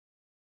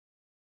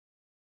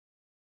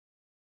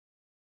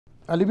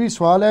علی بھی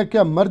سوال ہے،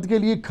 کیا مرد کے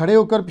لیے کھڑے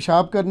ہو کر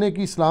پیشاب کرنے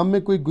کی اسلام میں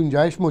کوئی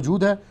گنجائش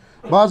موجود ہے؟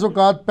 بعض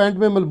اوقات پینٹ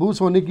میں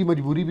ملبوس ہونے کی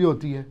مجبوری بھی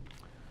ہوتی ہے۔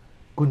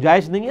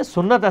 گنجائش نہیں ہے،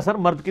 سنت ہے سر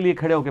مرد کے لیے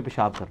کھڑے ہو کے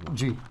پیشاب کرنا،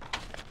 جی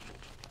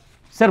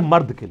سر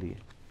مرد کے لیے۔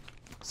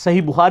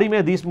 صحیح بخاری میں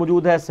حدیث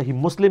موجود ہے، صحیح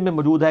مسلم میں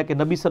موجود ہے کہ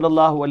نبی صلی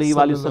اللہ علیہ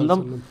وآلہ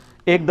وسلم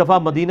ایک دفعہ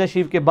مدینہ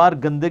شریف کے باہر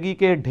گندگی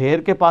کے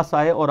ڈھیر کے پاس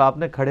آئے اور آپ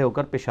نے کھڑے ہو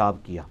کر پیشاب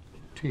کیا۔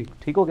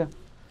 ٹھیک ہو گیا۔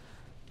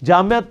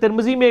 جامعہ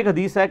ترمذی میں ایک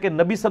حدیث ہے کہ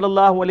نبی صلی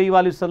اللہ علیہ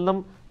وآلہ وسلم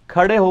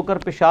کھڑے ہو کر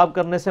پیشاب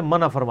کرنے سے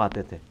منع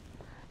فرماتے تھے۔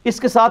 اس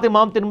کے ساتھ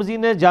امام ترمذی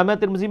نے جامعہ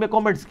ترمذی میں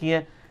کامنٹس کیے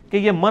ہیں کہ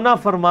یہ منع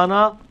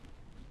فرمانا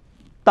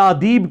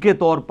تادیب کے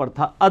طور پر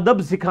تھا،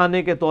 ادب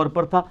سکھانے کے طور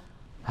پر تھا،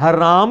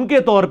 حرام کے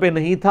طور پہ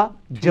نہیں تھا،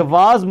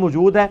 جواز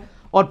موجود ہے۔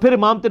 اور پھر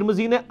امام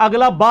ترمذی نے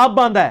اگلا باب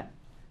باندھا ہے،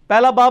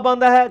 پہلا باب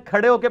باندھا ہے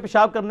کھڑے ہو کے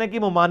پیشاب کرنے کی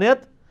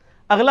ممانعت،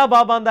 اگلا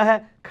باب باندھا ہے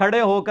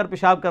کھڑے ہو کر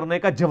پیشاب کرنے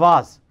کا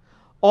جواز،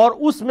 اور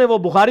اس میں وہ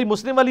بخاری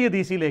مسلم والی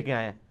حدیث ہی لے کے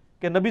آئے ہیں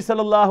کہ نبی صلی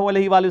اللہ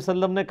علیہ وآلہ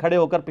وسلم نے کھڑے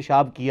ہو کر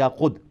پیشاب کیا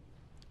خود۔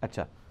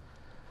 اچھا،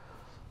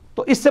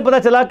 تو اس سے پتہ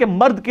چلا کہ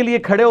مرد کے لیے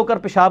کھڑے ہو کر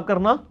پیشاب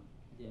کرنا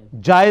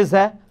جائز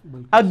ہے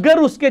اگر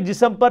اس کے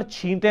جسم پر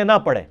چھینٹے نہ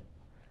پڑے۔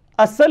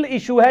 اصل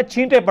ایشو ہے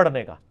چھینٹے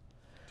پڑنے کا۔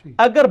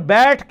 اگر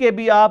بیٹھ کے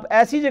بھی آپ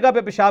ایسی جگہ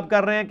پہ پیشاب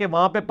کر رہے ہیں کہ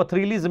وہاں پہ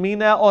پتھریلی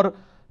زمین ہے اور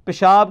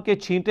پیشاب کے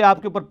چھینٹے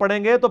آپ کے اوپر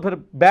پڑیں گے تو پھر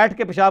بیٹھ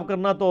کے پیشاب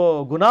کرنا تو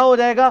گناہ ہو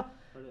جائے گا،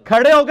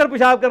 کھڑے ہو کر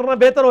پیشاب کرنا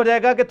بہتر ہو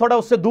جائے گا کہ تھوڑا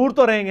اس سے دور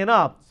تو رہیں گے نا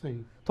آپ،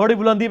 تھوڑی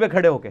بلندی پہ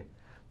کھڑے ہو کے۔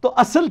 تو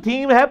اصل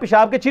تھیم ہے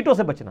پیشاب کے چھینٹوں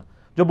سے بچنا،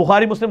 جو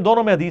بخاری مسلم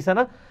دونوں میں حدیث ہے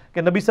نا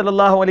کہ نبی صلی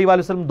اللہ علیہ وآلہ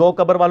وسلم دو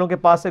قبر والوں کے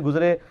پاس سے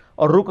گزرے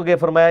اور رک گئے،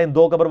 فرمایا ان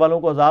دو قبر والوں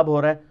کو عذاب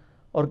ہو رہا ہے،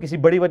 اور کسی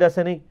بڑی وجہ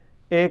سے نہیں،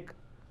 ایک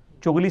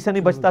چگلی سے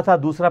نہیں بچتا تھا،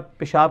 دوسرا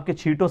پیشاب کے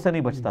چھینٹوں سے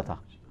نہیں بچتا تھا۔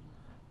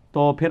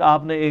 تو پھر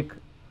آپ نے ایک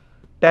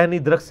ٹہنی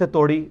درخت سے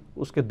توڑی،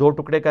 اس کے دو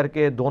ٹکڑے کر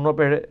کے دونوں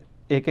پہ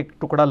ایک ایک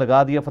ٹکڑا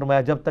لگا دیا،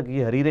 فرمایا جب تک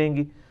یہ ہری رہیں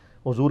گی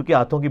حضور کے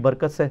ہاتھوں کی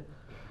برکت سے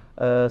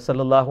صلی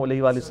اللہ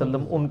علیہ وآلہ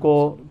وسلم ان کو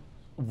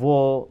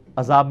وہ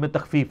عذاب میں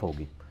تخفیف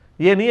ہوگی۔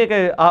 یہ نہیں ہے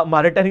کہ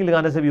ہمارے ٹہنی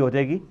لگانے سے بھی ہو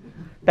جائے گی،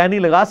 ٹہنی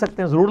لگا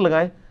سکتے ہیں، ضرور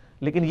لگائیں،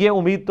 لیکن یہ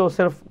امید تو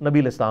صرف نبی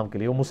علیہ السلام کے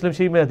لیے۔ وہ مسلم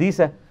شریف میں حدیث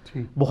ہے،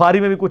 بخاری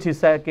میں بھی کچھ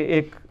حصہ ہے کہ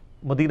ایک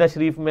مدینہ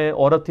شریف میں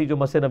عورت تھی جو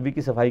مسجد نبوی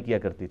کی صفائی کیا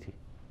کرتی تھی،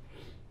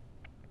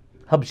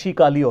 حبشی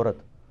کالی عورت،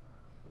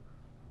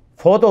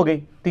 فوت ہو گئی،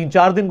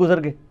 3-4 دن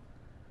گزر گئے،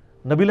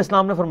 نبی علیہ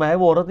السلام نے فرمایا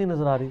وہ عورت نہیں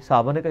نظر آ رہی،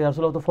 صحابہ نے کہا یا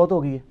رسول اللہ تو فوت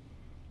ہو گئی ہے۔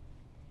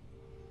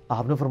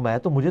 آپ نے فرمایا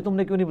تو مجھے تم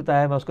نے کیوں نہیں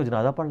بتایا، میں اس کا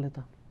جنازہ پڑھ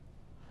لیتا۔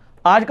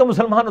 آج کا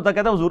مسلمان ہوتا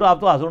کہتا ہے حضور آپ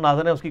تو حاضر و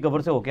ناظر ہیں، اس کی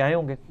قبر سے ہو کے آئے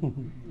ہوں گے۔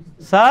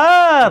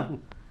 سر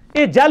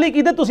یہ جعلی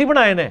عقیدے تسی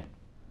بنائے نے،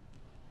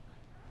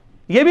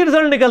 یہ بھی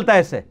رزلٹ نکلتا ہے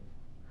اس سے۔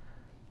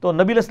 تو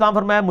نبی علیہ السلام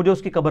فرمایا مجھے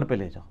اس کی قبر پہ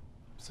لے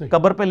جاؤ،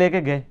 قبر پہ لے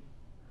کے گئے،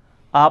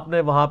 آپ نے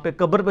وہاں پہ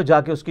قبر پہ جا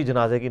کے اس کی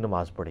جنازے کی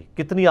نماز پڑھی۔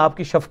 کتنی آپ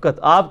کی شفقت،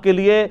 آپ کے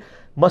لیے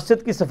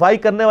مسجد کی صفائی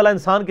کرنے والا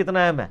انسان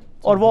کتنا اہم ہے،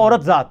 اور وہ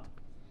عورت ذات،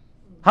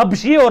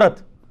 حبشی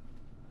عورت۔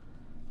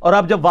 اور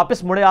آپ جب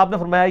واپس مڑے آپ نے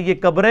فرمایا یہ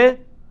قبریں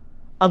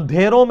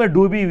اندھیروں میں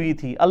ڈوبی ہوئی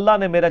تھی، اللہ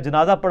نے میرا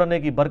جنازہ پڑھنے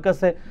کی برکت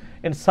سے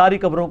ان ساری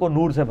قبروں کو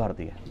نور سے بھر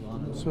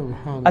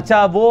دیا۔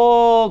 اچھا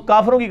وہ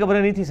کافروں کی قبریں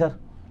نہیں تھی سر،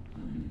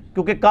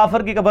 کیونکہ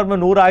کافر کی قبر میں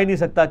نور آ ہی نہیں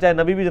سکتا چاہے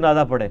نبی بھی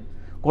جنازہ پڑھے۔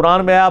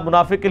 قرآن میں آپ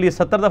منافق کے لیے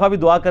 70 دفعہ بھی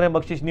دعا کریں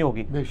بخشش نہیں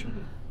ہوگی۔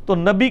 تو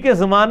نبی کے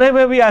زمانے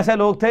میں بھی ایسے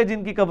لوگ تھے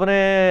جن کی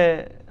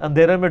قبریں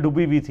اندھیرے میں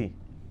ڈوبی ہوئی تھی،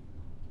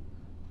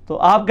 تو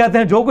آپ کہتے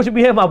ہیں جو کچھ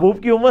بھی ہے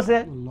محبوب کی امت سے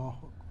ہے۔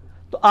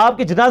 تو آپ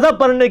کی جنازہ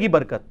پڑھنے کی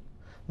برکت،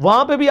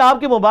 وہاں پہ بھی آپ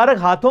کے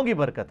مبارک ہاتھوں کی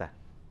برکت ہے۔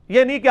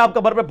 یہ نہیں کہ آپ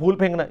قبر پہ پھول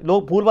پھینکنا،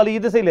 لوگ پھول والی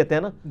عید سے ہی لیتے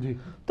ہیں نا،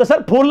 تو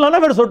سر پھول لانا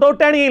پھر سٹو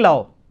ٹہنی ہی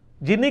لاؤ،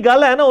 جتنی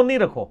گل ہے نا انی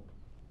رکھو،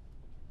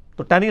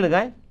 تو ٹہنی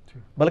لگائیں۔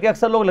 بلکہ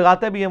اکثر لوگ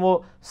لگاتے بھی ہیں وہ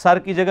سر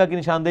کی جگہ کی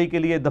نشاندہی کے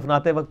لیے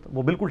دفناتے وقت،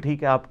 وہ بالکل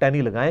ٹھیک ہے، آپ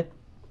ٹہنی لگائیں۔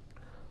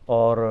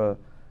 اور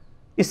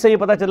اس سے یہ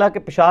پتہ چلا کہ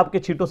پیشاب کے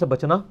چھینٹوں سے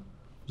بچنا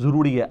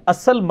ضروری ہے۔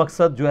 اصل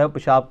مقصد جو ہے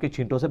پیشاب کے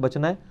چھینٹوں سے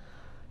بچنا ہے۔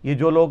 یہ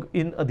جو لوگ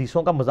ان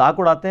حدیثوں کا مذاق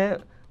اڑاتے ہیں،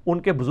 ان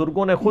کے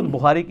بزرگوں نے خود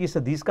بخاری کی اس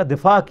حدیث کا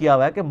دفاع کیا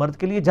ہوا ہے کہ مرد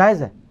کے لیے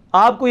جائز ہے۔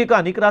 آپ کو یہ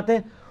کہانی کراتے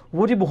ہیں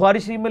وہ جی بخاری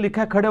شریف میں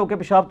لکھا ہے کھڑے ہو کے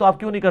پیشاب، تو آپ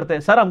کیوں نہیں کرتے؟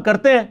 سر ہم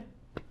کرتے ہیں،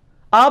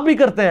 آپ بھی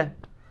کرتے ہیں۔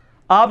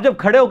 آپ جب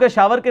کھڑے ہو کے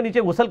شاور کے نیچے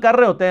غسل کر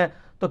رہے ہوتے ہیں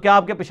تو کیا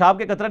آپ کے پیشاب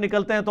کے قطرے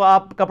نکلتے ہیں تو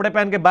آپ کپڑے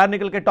پہن کے باہر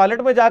نکل کے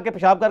ٹوائلٹ میں جا کے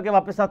پیشاب کر کے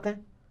واپس آتے ہیں؟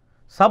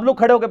 سب لوگ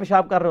کھڑے ہو کے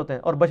پیشاب کر رہے ہوتے ہیں،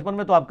 اور بچپن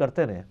میں تو آپ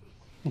کرتے رہے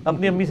ہیں،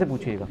 اپنی امی سے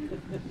پوچھئے گا،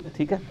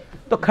 ٹھیک ہے؟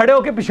 تو کھڑے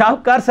ہو کے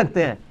پیشاب کر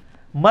سکتے ہیں،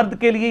 مرد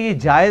کے لیے یہ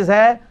جائز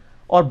ہے۔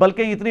 اور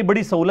بلکہ یہ اتنی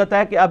بڑی سہولت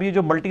ہے کہ اب یہ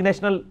جو ملٹی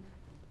نیشنل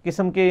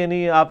قسم کے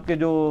یعنی آپ کے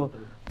جو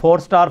 4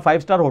 سٹار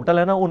 5 سٹار ہوٹل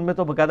ہے نا، ان میں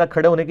تو باقاعدہ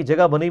کھڑے ہونے کی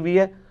جگہ بنی ہوئی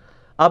ہے۔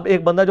 اب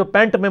ایک بندہ جو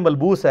پینٹ میں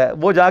ملبوس ہے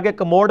وہ جا کے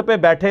کموڈ پہ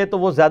بیٹھے تو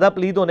وہ زیادہ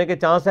پلید ہونے کے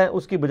چانس ہیں،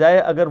 اس کی بجائے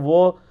اگر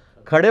وہ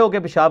کھڑے ہو کے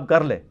پیشاب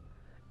کر لے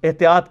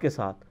احتیاط کے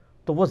ساتھ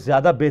تو وہ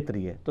زیادہ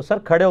بہتری ہے۔ تو سر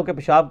کھڑے ہو کے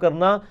پیشاب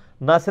کرنا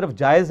نہ صرف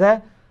جائز ہے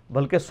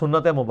بلکہ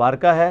سنت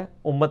مبارکہ ہے،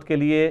 امت کے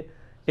لیے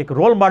ایک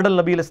رول ماڈل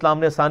نبی علیہ السلام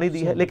نے آسانی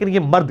دی ہے، لیکن یہ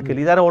مرد کے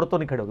لیے، ذرا عورتوں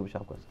نہیں کھڑے ہو کے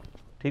پیشاب کر سکتے۔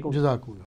 ٹھیک ہو؟ جزاک اللہ۔